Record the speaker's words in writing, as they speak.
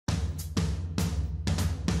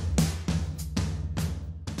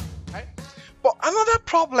But another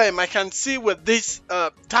problem I can see with this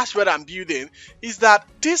dashboard I'm building is that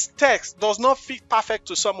this text does not fit perfect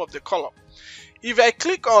to some of the color. If I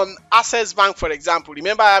click on Access Bank, for example,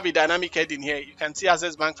 remember I have a dynamic heading here. You can see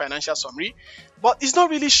Access Bank Financial Summary, but it's not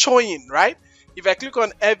really showing, right? If I click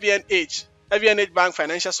on FVNH Bank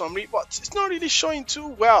Financial Summary, but it's not really showing too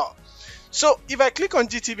well. So if I click on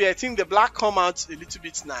GTB, I think the black come out a little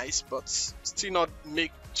bit nice, but still not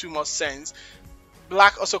make too much sense.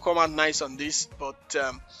 Black also come out nice on this, but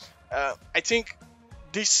I think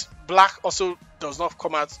this black also does not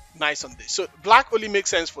come out nice on this. So black only makes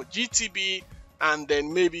sense for GTB and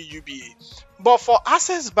then maybe UBA. But for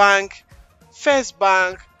Access Bank, First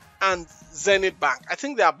Bank, and Zenith Bank, I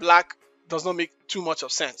think their black does not make too much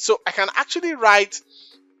of sense. So I can actually write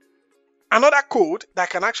another code that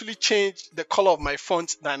can actually change the color of my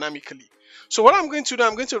font dynamically. So what I'm going to do,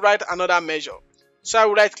 I'm going to write another measure. So I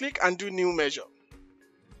will right click and do new measure.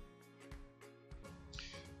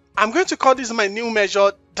 I'm going to call this my new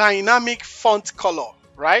measure dynamic font color,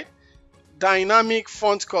 right? Dynamic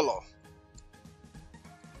font color.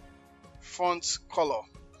 Font color,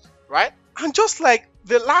 right? And just like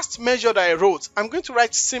the last measure that I wrote, I'm going to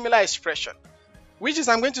write similar expression, which is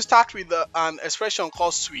I'm going to start with an expression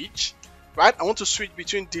called switch, right? I want to switch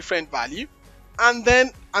between different value, and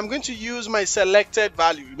then I'm going to use my selected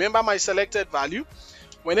value. Remember my selected value?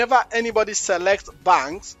 Whenever anybody selects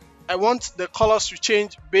banks, I want the colors to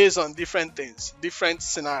change based on different things, different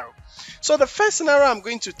scenario. So the first scenario I'm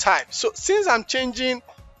going to type. So since I'm changing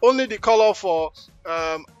only the color for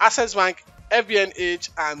Access Bank, FVNH,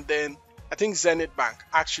 and then I think Zenith Bank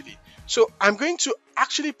actually. So I'm going to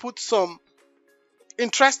actually put some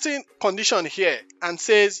interesting condition here and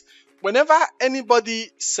says whenever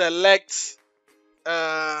anybody selects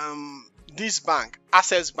this bank,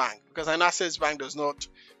 Access Bank, because an Access Bank does not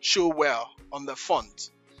show well on the font.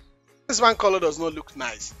 Access Bank color does not look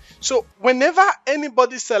nice. So whenever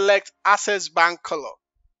anybody selects Access Bank color,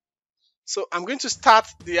 so I'm going to start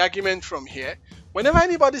the argument from here. Whenever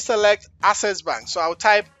anybody selects Access Bank, so I'll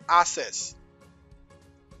type Access,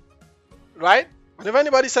 right? Whenever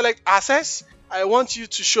anybody selects Access, I want you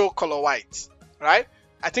to show color white, right?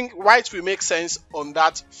 I think white will make sense on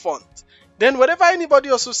that font. Then whenever anybody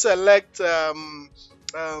also select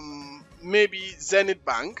maybe Zenith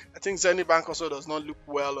Bank, I think Zenith Bank also does not look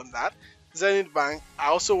well on that. Zenith Bank, I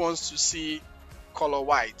also want to see color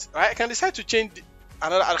white, right? I can decide to change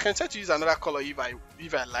another. I can decide to use another color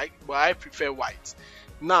if I like, but I prefer white.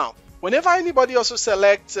 Now, whenever anybody also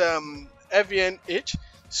select FVNH,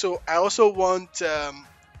 so I also want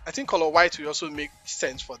I think color white will also make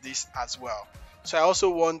sense for this as well. So I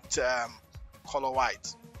also want color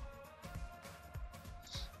white.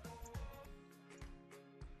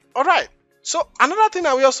 Alright, so another thing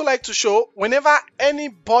that we also like to show, whenever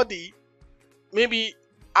anybody, maybe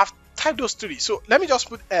I've typed those three, so let me just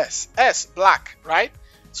put S black, right?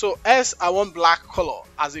 So S, I want black color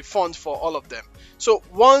as a font for all of them. So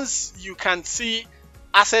once you can see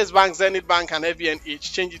Access Bank, Zenith Bank, and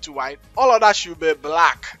FVNH, change it to white. All of that should be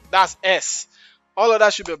black. That's S. All of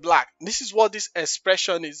that should be black. This is what this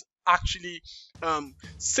expression is actually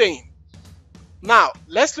saying. Now,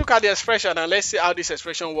 let's look at the expression and let's see how this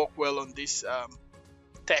expression works well on this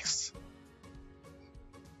text.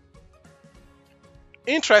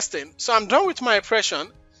 Interesting. So I'm done with my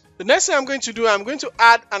expression. The next thing I'm going to do, I'm going to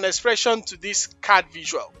add an expression to this card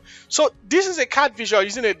visual. So this is a card visual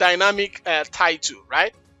using a dynamic title,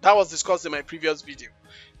 right? That was discussed in my previous video.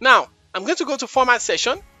 Now, I'm going to go to Format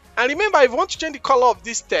Section. And remember, if you want to change the color of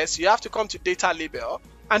this text, you have to come to Data Label.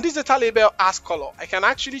 And this Data Label has color. I can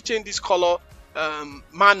actually change this color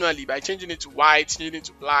manually by changing it to white, changing it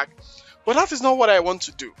to black. But that is not what I want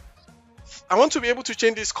to do. I want to be able to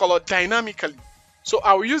change this color dynamically. So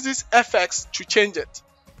I will use this FX to change it,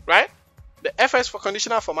 right? The FX for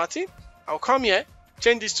conditional formatting. I'll come here,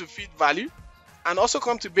 change this to fit value, and also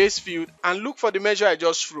come to base field and look for the measure I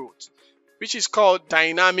just wrote, which is called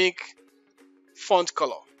dynamic font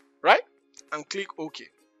color, right? And click OK.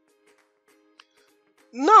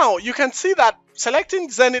 Now you can see that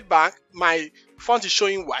selecting Zenith Bank, my font is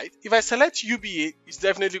showing white. If I select UBA, it's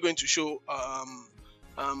definitely going to show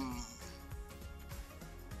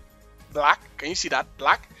black. Can you see that?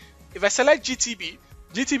 Black. If I select GTB,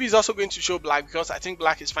 GTB is also going to show black because I think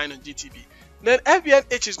black is fine on GTB. Then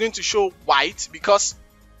FVNH is going to show white because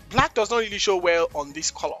black does not really show well on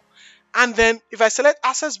this color. And then if I select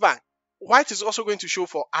Access Bank, white is also going to show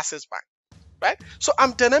for Access Bank, right? So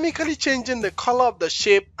I'm dynamically changing the color of the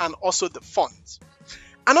shape and also the font.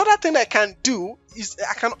 Another thing I can do is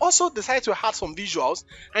I can also decide to add some visuals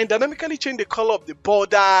and dynamically change the color of the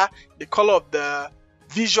border, the color of the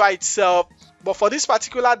visual itself, But for this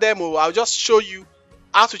particular demo, I'll just show you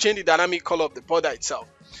how to change the dynamic color of the border itself.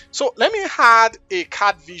 So let me add a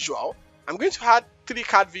card visual. I'm going to add 3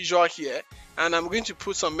 card visual here, and I'm going to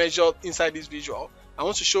put some measure inside this visual. I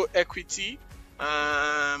want to show equity.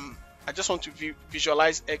 I just want to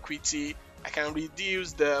visualize equity. I can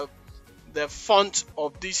reduce the font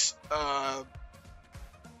of this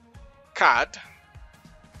card.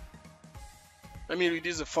 Let me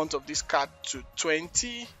reduce the font of this card to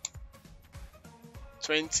 20.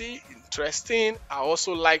 Interesting. I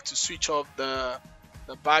also like to switch off the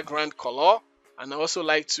background color, and I also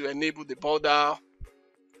like to enable the border,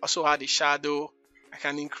 also add a shadow. I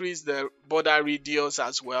can increase the border radius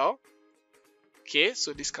as well. Okay,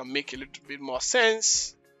 so this can make a little bit more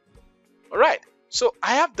sense. All right, so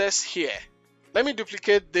I have this here. Let me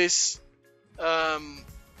duplicate this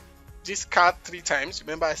this card 3 times.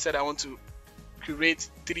 Remember I said I want to create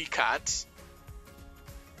 3 cards.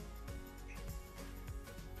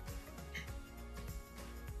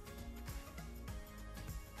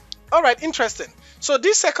 All right, interesting. So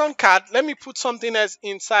this second card, let me put something else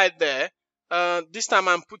inside there. This time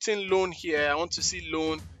I'm putting loan here. I want to see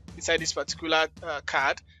loan inside this particular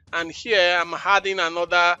card, and here I'm adding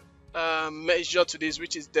another measure to this,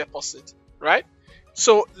 which is deposit, right?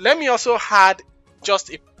 So let me also add just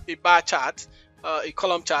a bar chart, a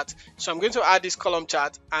column chart. So I'm going to add this column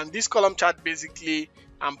chart, and this column chart basically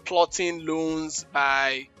I'm plotting loans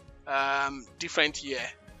by different year.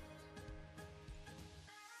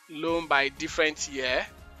 Loan by different year.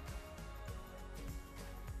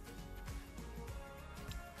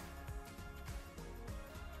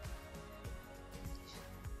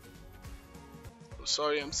 Oh,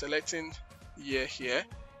 sorry, I'm selecting year here.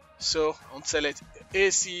 So I'll select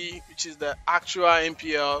AC, which is the actual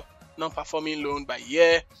NPL non-performing loan by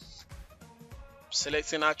year.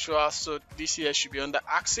 Selecting actual, so this year should be under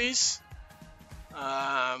axis.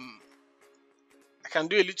 I can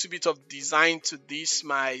do a little bit of design to this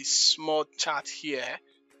my small chart here.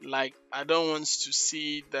 Like I don't want to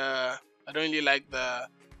see I don't really like the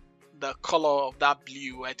color of that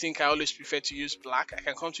blue. I think I always prefer to use black. I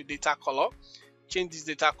can come to data color, change this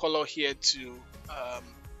data color here to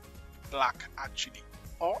black actually.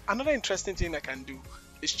 Or another interesting thing I can do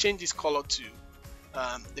is change this color to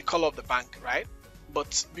the color of the bank, right?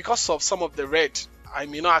 But because of some of the red, I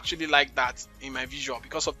may not actually like that in my visual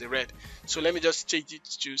because of the red. So let me just change it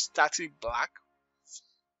to static black.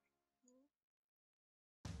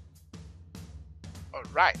 All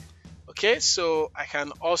right. Okay, so I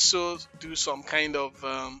can also do some kind of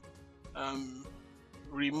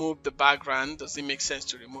remove the background. Does it make sense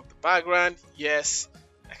to remove the background? Yes.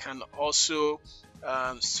 I can also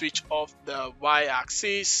switch off the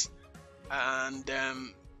y-axis and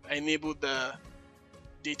enable the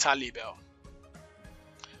data label.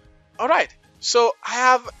 All right, so I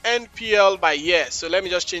have NPL by year. So let me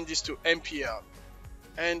just change this to NPL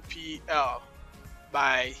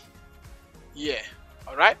by year.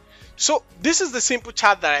 All right, so this is the simple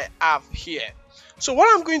chart that I have here. So what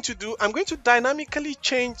I'm going to do, I'm going to dynamically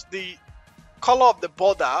change the color of the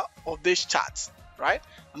border of this chart, right?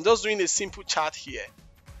 I'm just doing a simple chart here.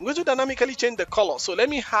 I'm going to dynamically change the color. So let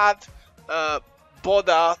me add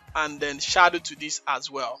border and then shadow to this as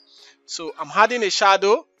well. So I'm adding a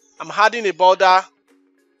shadow, I'm adding a border,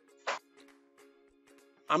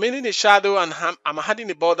 I'm adding a shadow, and I'm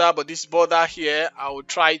adding a border, but this border here, I will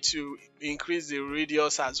try to increase the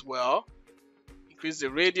radius as well. Increase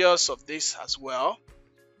the radius of this as well.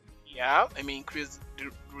 Yeah, let me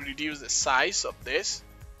reduce the size of this.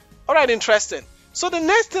 All right, interesting. So the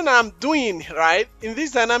next thing I'm doing, right, in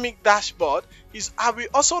this dynamic dashboard is I will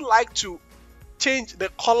also like to change the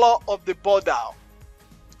color of the border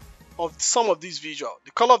of some of these visual,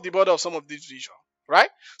 the color of the border of some of these visual, right?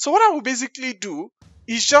 So what I will basically do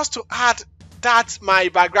is just to add that my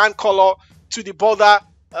background color to the border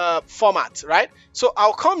format, right? So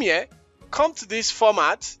I'll come here, come to this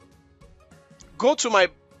format, go to my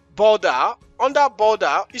border. Under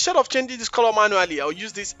border, instead of changing this color manually, I'll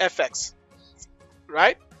use this FX,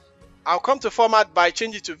 right? I'll come to format by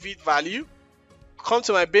changing it to vid value, come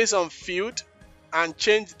to my base on field and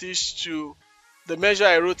change this to the measure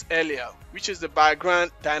I wrote earlier, which is the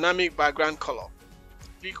background, dynamic background color.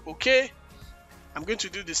 Click OK. I'm going to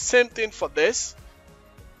do the same thing for this.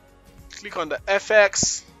 Click on the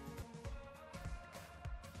FX.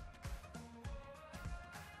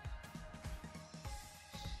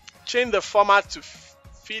 Change the format to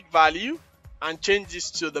feed value and change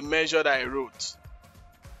this to the measure that I wrote.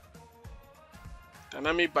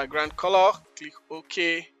 Dynamic background color. Click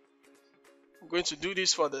OK. I'm going to do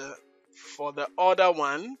this for the other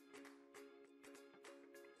one.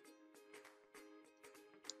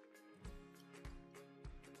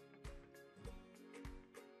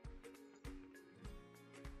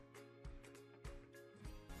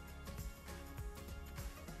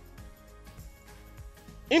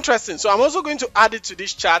 Interesting. So I'm also going to add it to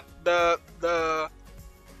this chart. The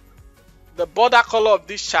border color of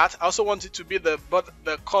this chart, I also want it to be the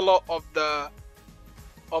color of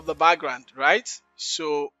the background, right?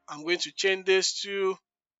 So I'm going to change this to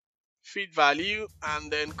feed value and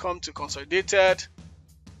then come to consolidated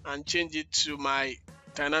and change it to my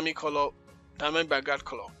dynamic background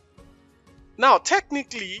color. Now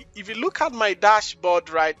technically, if you look at my dashboard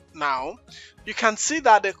right now, you can see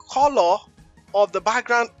that the color of the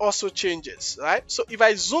background also changes, right? So if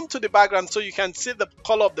I zoom to the background so you can see the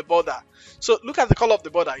color of the border, so look at the color of the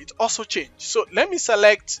border, it also changed. So let me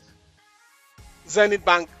select Zenith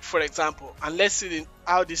Bank, for example, and let's see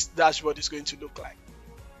how this dashboard is going to look like.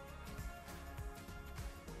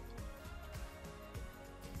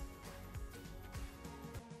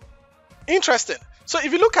 Interesting. So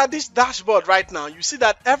if you look at this dashboard right now, you see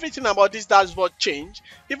that everything about this dashboard changed.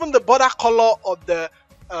 Even the border color of the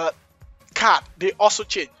card, they also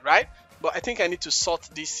change, right? But I think I need to sort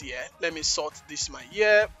this here. Let me sort this my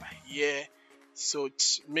year by year so it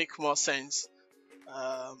make more sense.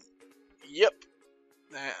 Yep.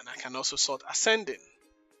 And I can also sort ascending.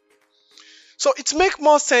 So it makes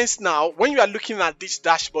more sense now when you are looking at this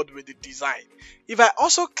dashboard with the design. If I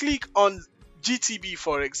also click on GTB,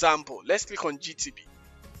 for example, let's click on GTB.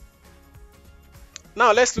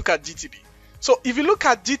 Now let's look at GTB. So if you look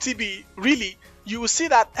at GTB, really, you will see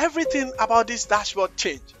that everything about this dashboard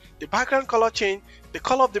changed. The background color changed, the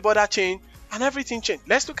color of the border changed, and everything changed.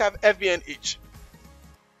 Let's look at FBNH.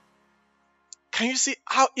 Can you see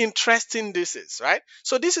how interesting this is, right?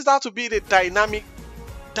 So this is how to build a dynamic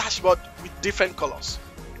dashboard with different colors.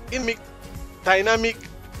 In dynamic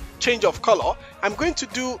change of color, I'm going to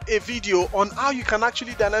do a video on how you can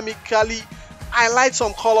actually dynamically highlight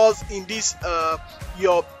some colors in this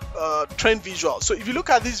your trend visual. So if you look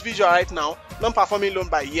at this visual right now, non-performing loan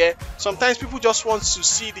by year, sometimes people just want to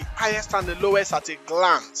see the highest and the lowest at a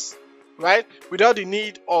glance, right? Without the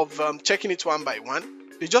need of checking it one by one.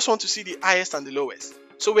 They just want to see the highest and the lowest.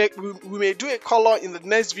 So we may do a color in the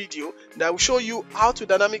next video that will show you how to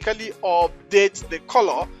dynamically update the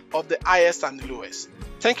color of the highest and the lowest.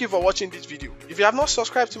 Thank you for watching this video. If you have not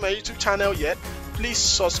subscribed to my YouTube channel yet, please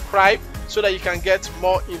subscribe so that you can get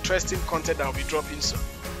more interesting content that will be dropping soon.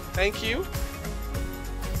 Thank you.